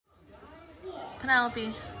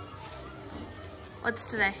Penelope, what's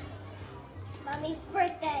today? Mommy's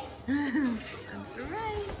birthday. That's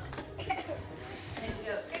right.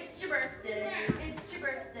 It's your birthday. It's your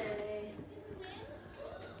birthday.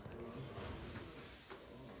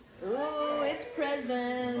 Ooh, it's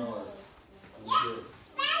presents. Yeah,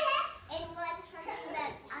 and one's for him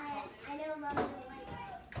that I know Mommy will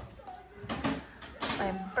like.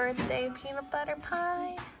 My birthday peanut butter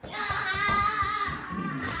pie.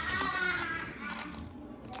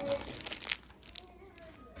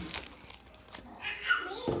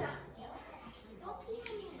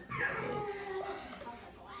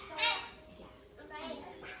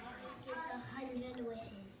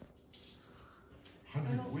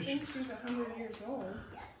 I think she's 100 years old.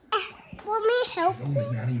 Will me help? She's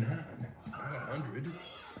only 99, not 100.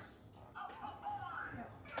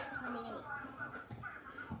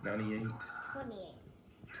 98.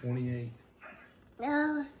 28.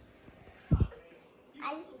 No. I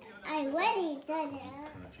already done it.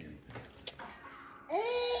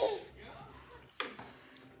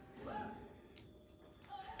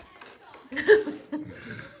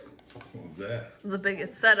 What was that? The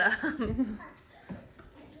biggest setup.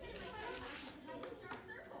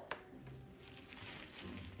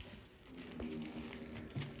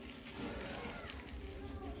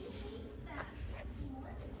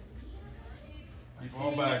 Keep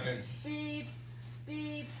on backing. Beep,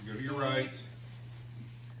 beep. Go to your right.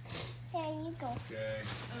 There you go. Okay.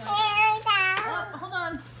 Oh, hold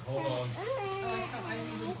on. Hold on.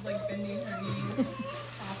 I'm just like bending her knees,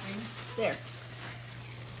 coughing. There.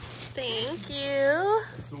 Thank you.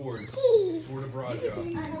 Sword. Sword of Raja. I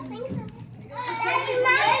don't think so.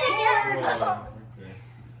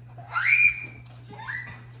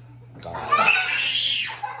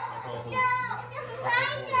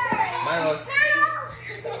 Milo.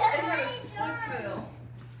 It had a Splitsville.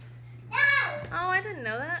 Oh, I didn't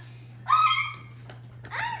know that.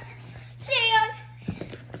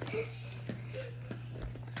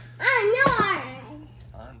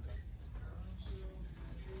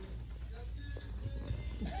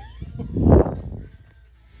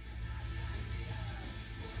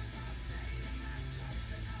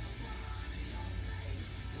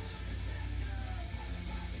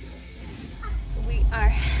 We are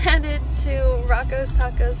headed to Rocco's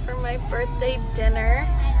Tacos for my birthday dinner.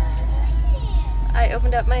 I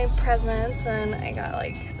opened up my presents and I got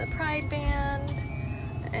like the Pride band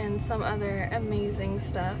and some other amazing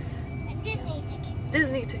stuff. Disney ticket.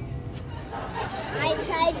 Disney tickets. I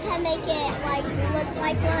tried to make it like look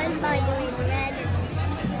like one by doing red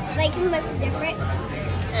and make it look different.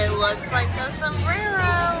 It looks like a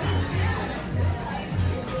sombrero.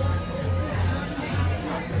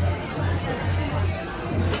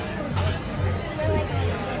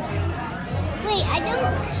 Wait, I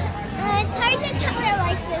don't. It's hard to cover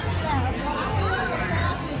like this though.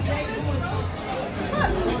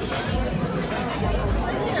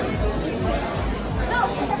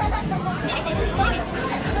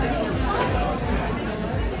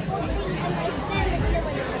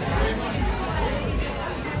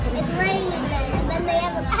 It's raining then, and then they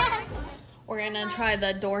have a. We're gonna try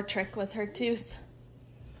the door trick with her tooth.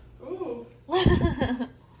 Ooh.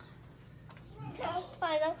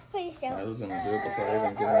 Please I don't. was gonna do it before I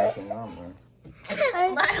even get anything on there. Just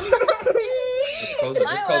close it,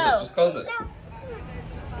 just close it, just close it.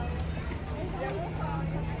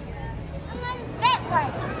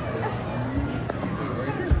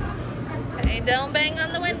 Hey, don't bang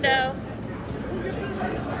on the window.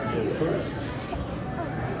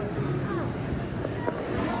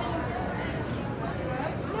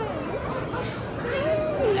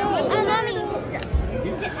 Mommy,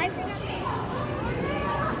 I forgot.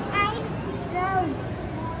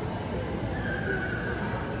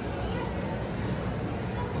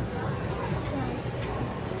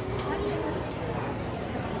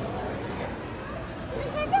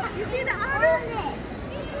 You see the otter?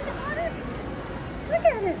 Do you see the otter? Look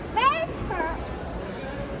at it. Red fur.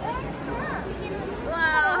 Red fur. Whoa.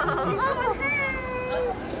 Oh, hey.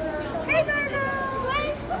 Hey, Virgo.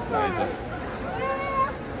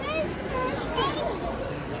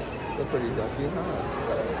 It's a pretty ducky, huh?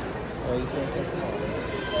 Oh, you think this is...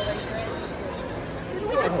 Did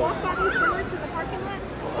we just walk by these birds in the parking lot?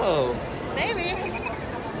 Oh, Maybe. he's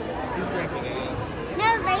drinking it. No,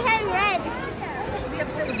 they had red.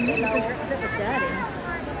 Except with Daddy.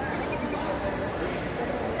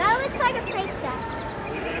 That looks like a fake duck.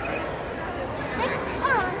 Look,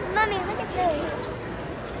 oh, Mommy, look at those.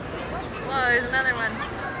 Whoa, there's another one.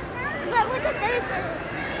 But look at those.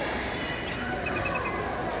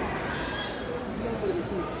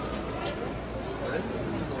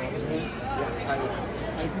 Yeah,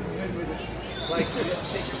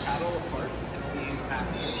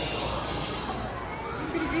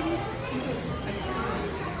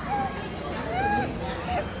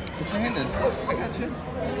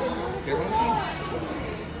 Did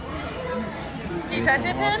you touch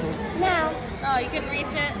it, Pin? No. Oh, you couldn't reach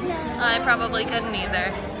it? No. I probably couldn't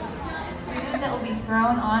either. Food that will be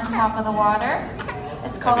thrown on top of the water.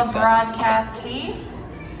 It's called a broadcast feed.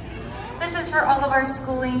 This is for all of our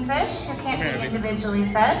schooling fish who can't be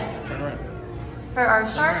individually fed. For our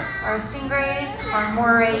sharks, our stingrays, our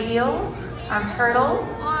moray eels, our turtles,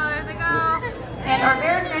 Oh, there they go. and our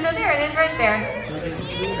barracuda. There it is right there.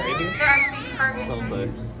 They're actually target.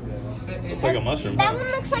 It's like a mushroom. That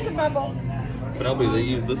one looks like a bubble. Penelope, they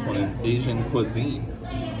use this one in Asian cuisine.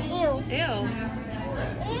 Ew. Ew.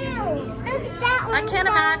 Ew. Look at that one. I can't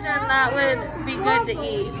imagine that would be good to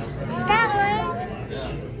eat. That one.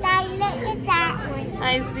 Dad, look at that one.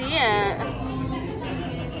 I see it.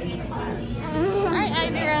 Alright,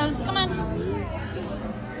 Ivy Rose, come on.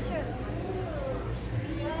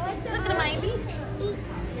 Look at him, Ivy.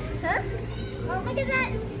 Huh? Oh, look at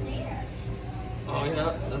that. Oh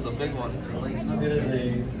yeah, that's a big one. It is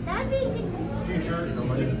a That'd be the future.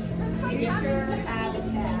 looks like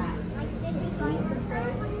habitat.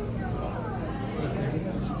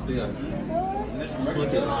 Yeah.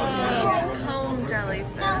 Cone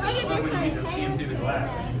jellyfish. Oh, look at this one. See him through the glass.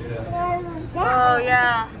 Oh,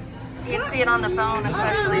 yeah. You can see it on the phone,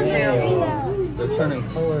 especially, too. They're turning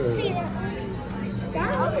color.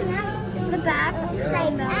 The back looks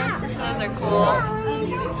rainbow. Those are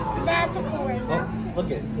cool. That's a cool rainbow. Oh, look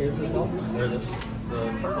it. Here's the dolphin. Or the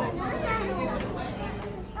turtle.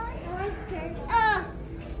 Oh,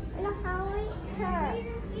 look how we turn.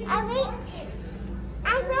 I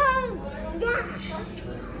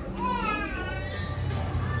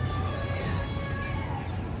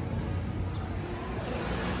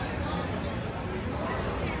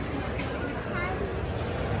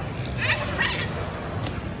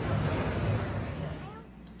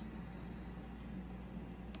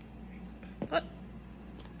What?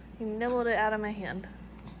 He nibbled it out of my hand.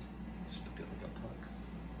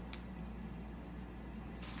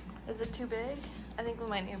 Is it too big? I think we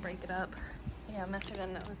might need to break it up. Yeah, Mister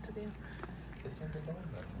didn't know what to do.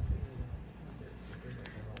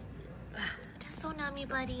 That's so nummy,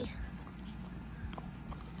 buddy.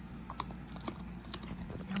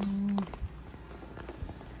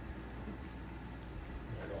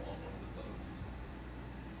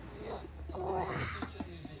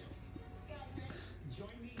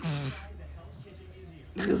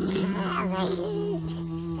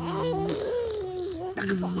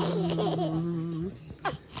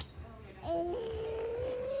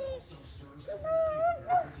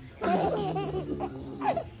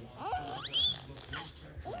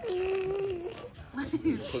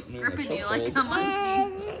 He's gripping you like a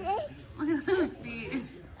monkey.